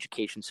our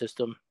education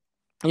system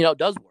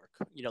does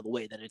work, the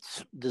way that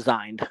it's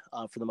designed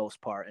for the most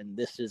part. And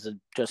this is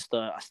just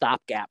a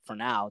stopgap for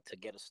now to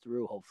get us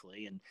through,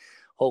 hopefully, and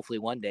hopefully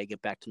one day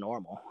get back to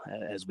normal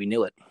as we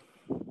knew it.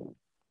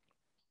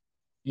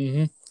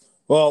 Mm-hmm.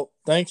 Well,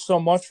 thanks so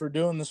much for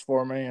doing this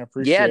for me. I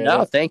appreciate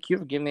it. Thank you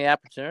for giving me the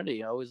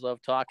opportunity. I always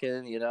love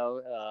talking,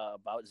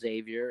 about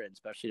Xavier and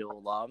especially the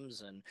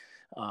alums. And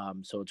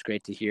so it's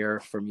great to hear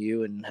from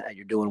you and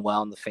you're doing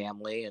well in the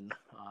family. And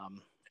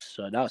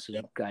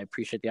I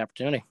appreciate the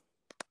opportunity.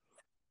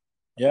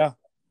 Yeah.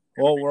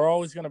 Well, we're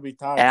always going to be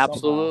tied.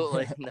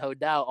 Absolutely. No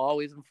doubt.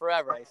 Always and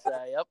forever, I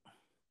say. Yep.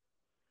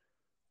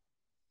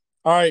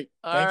 All right.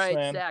 Thanks,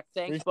 man. Zach.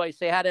 Thanks, buddy.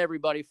 Say hi to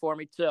everybody for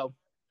me, too.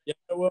 Yeah,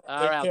 I will.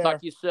 All right. I'll talk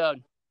to you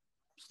soon.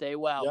 Stay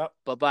well. Yep.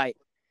 Bye-bye.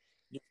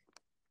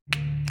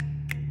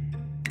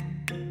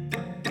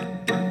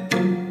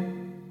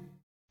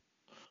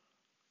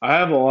 I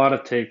have a lot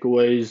of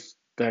takeaways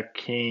that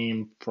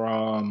came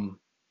from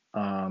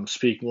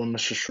speaking with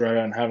Mr.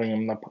 Shredder and having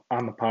him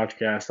on the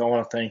podcast. I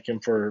want to thank him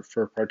for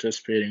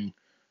participating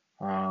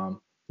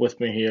with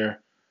me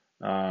here.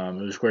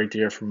 It was great to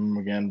hear from him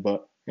again.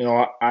 But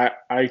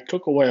I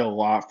took away a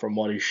lot from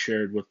what he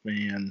shared with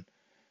me,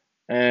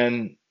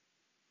 and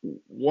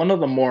one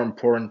of the more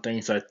important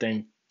things I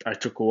think I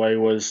took away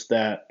was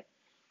that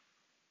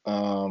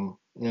during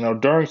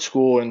in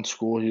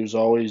school he was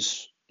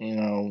always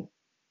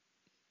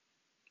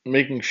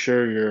making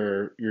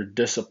sure you're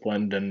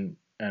disciplined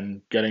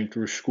and getting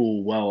through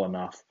school well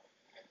enough.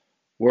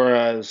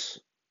 Whereas,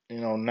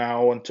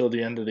 now until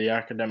the end of the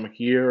academic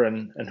year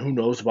and who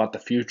knows about the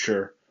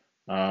future,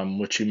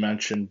 which you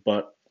mentioned,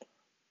 but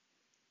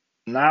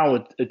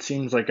now it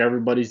seems like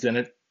everybody's in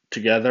it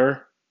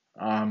together,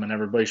 and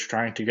everybody's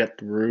trying to get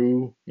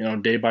through,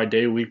 day by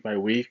day, week by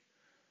week.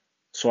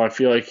 So I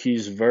feel like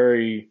he's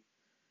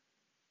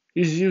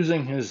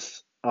using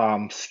his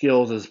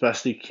skills as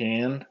best he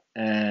can,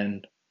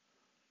 and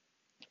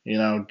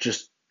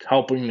just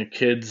helping the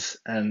kids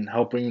and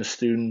helping the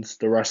students,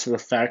 the rest of the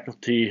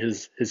faculty,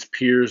 his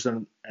peers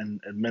and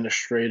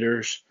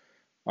administrators,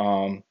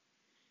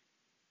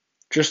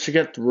 just to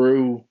get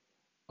through,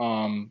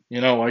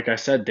 like I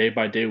said, day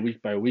by day,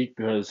 week by week,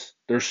 because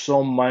there's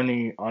so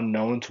many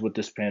unknowns with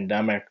this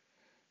pandemic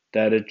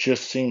that it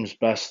just seems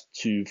best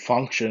to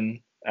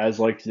function as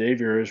like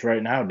Xavier is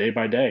right now, day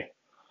by day.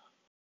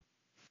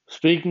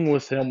 Speaking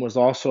with him was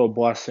also a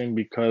blessing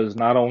because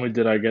not only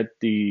did I get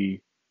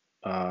the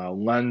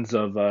lens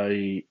of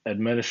a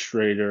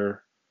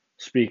administrator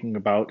speaking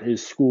about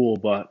his school,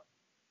 but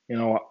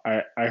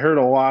I heard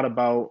a lot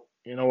about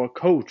a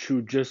coach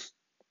who just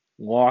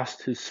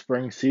lost his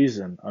spring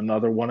season,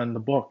 another one in the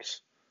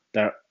books,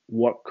 that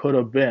what could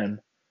have been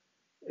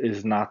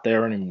is not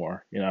there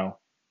anymore.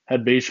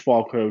 Head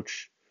baseball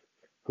coach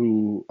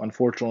who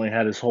unfortunately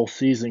had his whole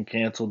season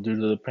canceled due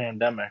to the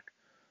pandemic.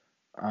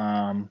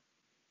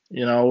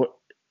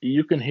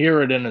 You can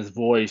hear it in his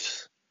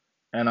voice,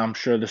 and I'm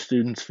sure the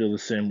students feel the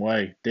same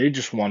way. They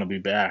just want to be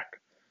back.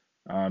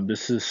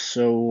 This is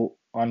so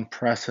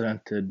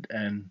unprecedented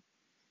and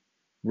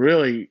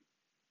really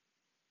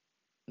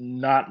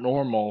not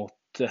normal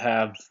to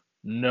have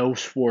no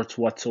sports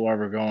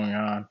whatsoever going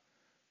on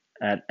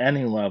at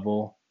any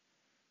level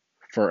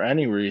for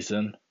any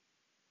reason.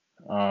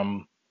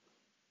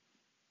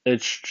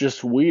 It's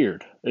just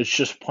weird. It's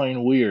just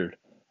plain weird.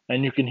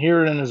 And you can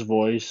hear it in his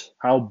voice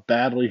how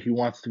badly he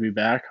wants to be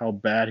back, how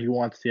bad he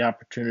wants the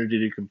opportunity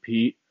to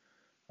compete.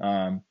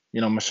 Mr.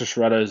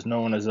 Shredder is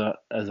known as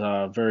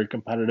a very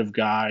competitive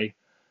guy.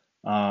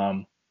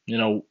 Um,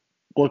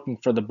 Looking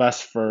for the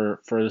best for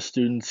the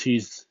students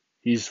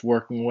he's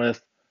working with,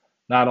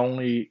 not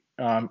only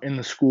in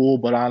the school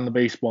but on the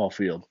baseball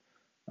field.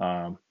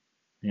 Um,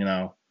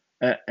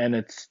 and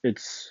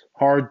it's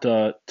hard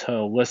to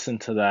listen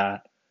to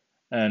that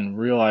and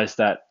realize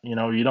that you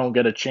don't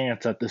get a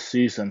chance at this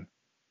season,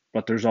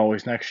 but there's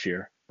always next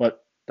year.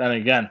 But then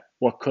again,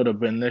 what could have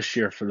been this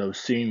year for those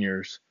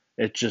seniors?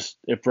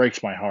 It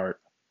breaks my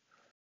heart.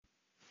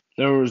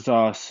 There was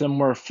a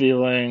similar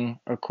feeling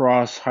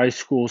across high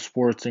school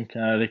sports in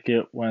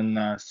Connecticut when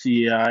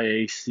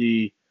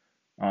CIAC,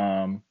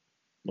 um,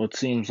 what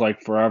seems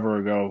like forever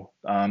ago,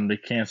 they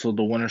canceled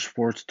the winter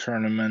sports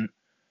tournament.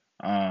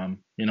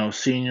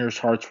 Seniors'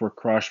 hearts were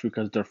crushed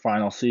because their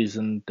final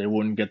season they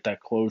wouldn't get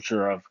that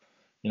closure of,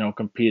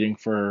 competing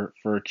for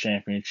a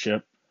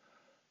championship.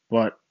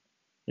 But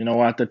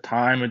at the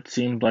time it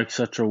seemed like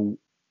such a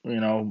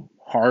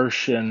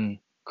harsh and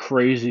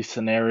crazy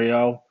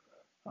scenario.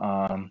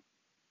 Um,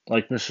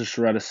 like Mr.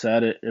 Sharetta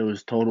said, it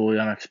was totally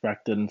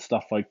unexpected and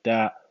stuff like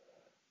that.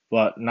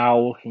 But now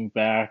looking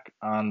back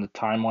on the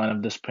timeline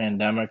of this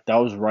pandemic, that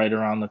was right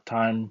around the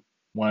time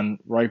when,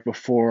 right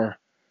before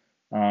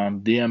the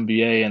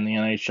NBA and the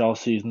NHL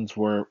seasons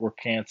were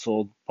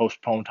canceled,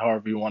 postponed,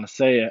 however you want to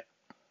say it.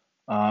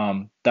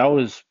 That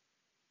was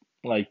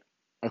like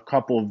a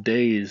couple of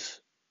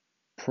days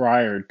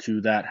prior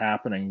to that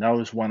happening. That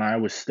was when I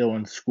was still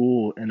in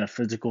school in a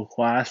physical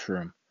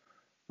classroom,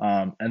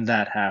 and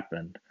that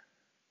happened.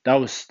 That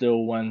was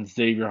still when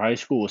Xavier High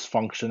School was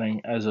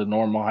functioning as a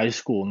normal high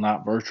school,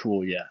 not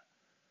virtual yet.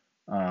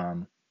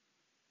 Um,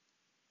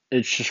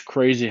 it's just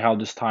crazy how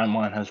this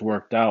timeline has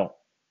worked out.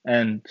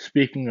 And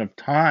speaking of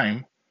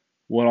time,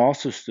 what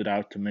also stood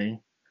out to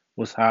me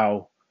was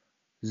how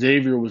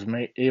Xavier was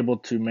able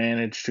to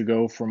manage to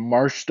go from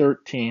March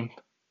 13th,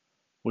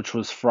 which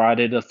was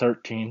Friday the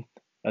 13th,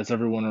 as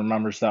everyone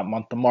remembers that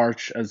month of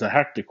March as a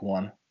hectic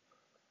one.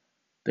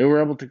 They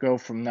were able to go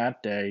from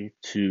that day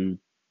to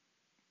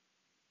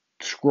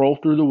scroll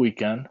through the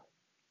weekend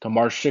to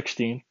March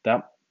 16th,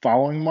 that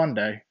following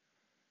Monday,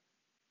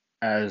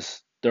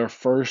 as their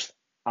first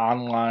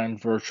online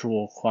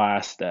virtual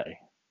class day.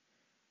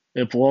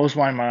 It blows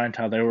my mind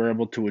how they were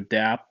able to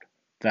adapt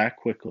that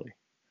quickly.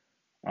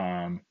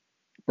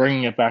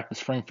 Bringing it back to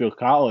Springfield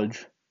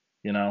College,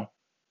 that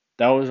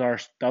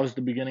was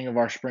the beginning of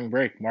our spring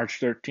break.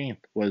 March 13th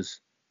was,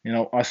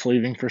 us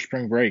leaving for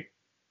spring break,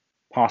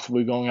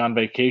 possibly going on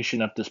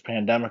vacation if this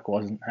pandemic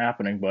wasn't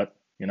happening, but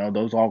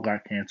those all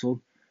got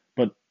canceled.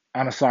 But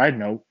on a side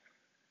note,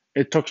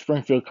 it took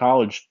Springfield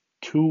College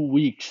 2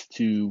 weeks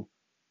to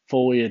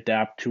fully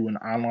adapt to an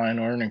online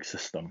learning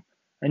system.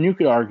 And you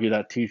could argue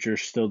that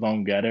teachers still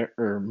don't get it,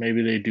 or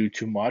maybe they do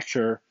too much,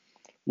 or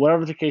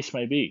whatever the case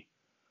may be.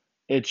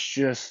 It's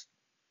just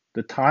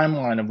the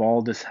timeline of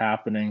all this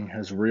happening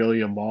has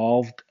really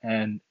evolved,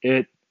 and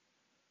it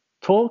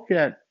took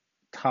at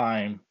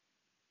time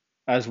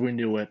as we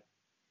knew it,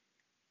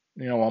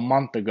 a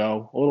month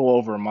ago, a little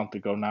over a month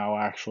ago now,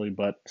 actually,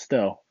 but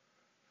still,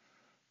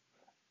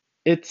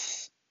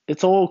 it's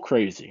a little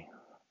crazy.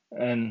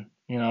 And,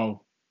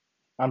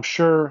 I'm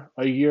sure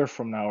a year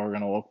from now we're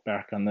going to look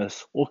back on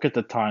this, look at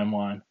the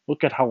timeline,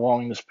 look at how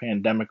long this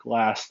pandemic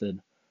lasted,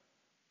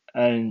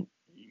 and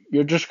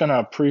you're just going to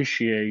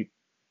appreciate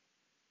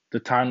the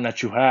time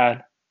that you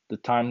had, the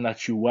time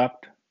that you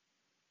wept,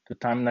 the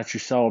time that you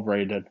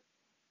celebrated,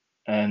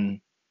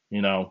 and,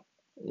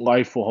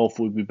 life will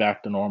hopefully be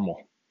back to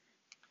normal.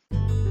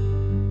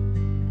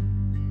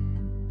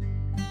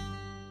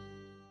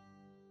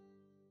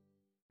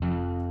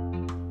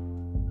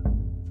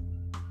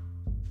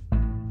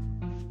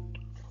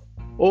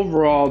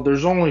 Overall,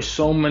 there's only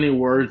so many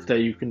words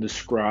that you can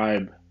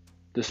describe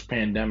this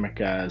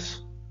pandemic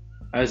as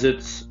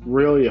it's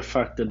really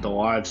affected the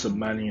lives of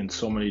many in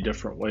so many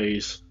different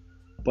ways.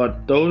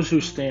 But those who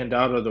stand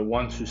out are the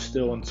ones who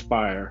still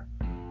inspire.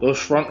 Those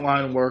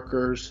frontline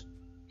workers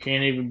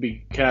can't even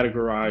be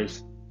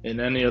categorized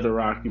in any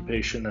other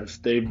occupation, as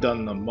they've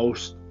done the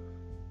most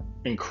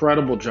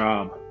incredible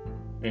job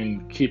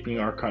in keeping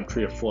our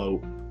country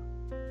afloat.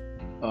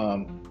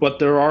 But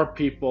there are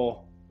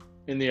people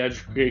in the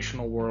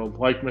educational world,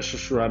 like Mr.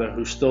 Sharetta,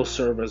 who still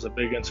serve as a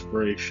big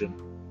inspiration.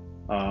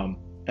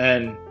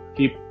 And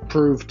he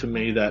proved to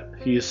me that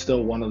he is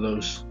still one of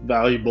those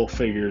valuable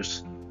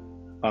figures,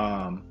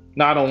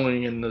 not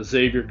only in the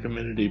Xavier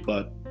community,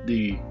 but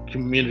the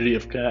community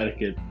of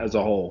Connecticut as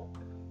a whole.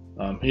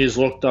 He is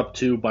looked up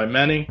to by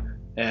many,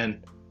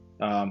 and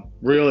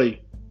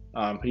really,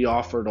 he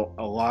offered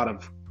a lot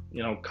of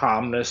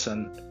calmness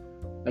and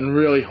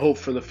really hope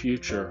for the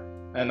future.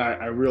 And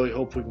I really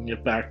hope we can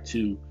get back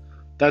to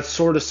that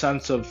sort of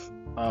sense of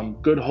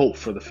good hope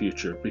for the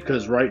future,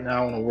 because right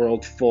now in a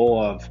world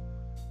full of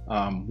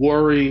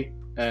worry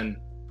and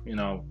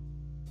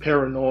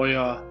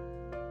paranoia,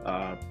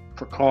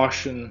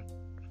 precaution,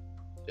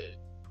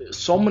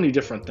 so many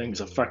different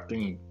things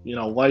affecting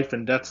life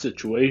and death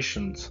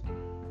situations,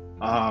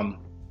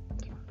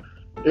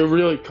 it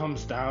really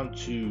comes down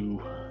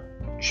to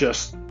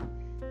just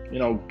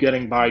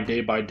getting by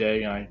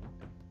day.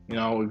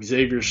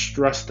 Xavier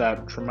stressed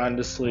that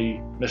tremendously.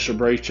 Mr.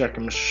 Braycheck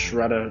and Mr.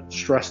 Sharetta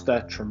stressed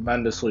that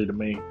tremendously to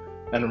me.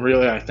 And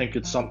really, I think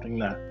it's something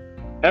that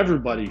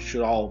everybody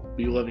should all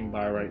be living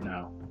by right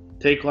now.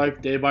 Take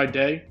life day by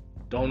day.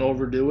 Don't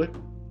overdo it.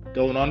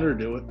 Don't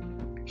underdo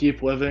it.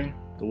 Keep living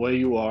the way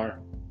you are,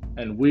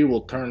 and we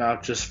will turn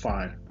out just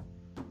fine.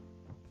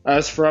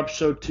 As for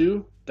episode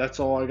 2, that's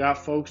all I got,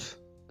 folks.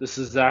 This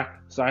is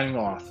Zach signing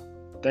off.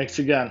 Thanks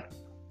again.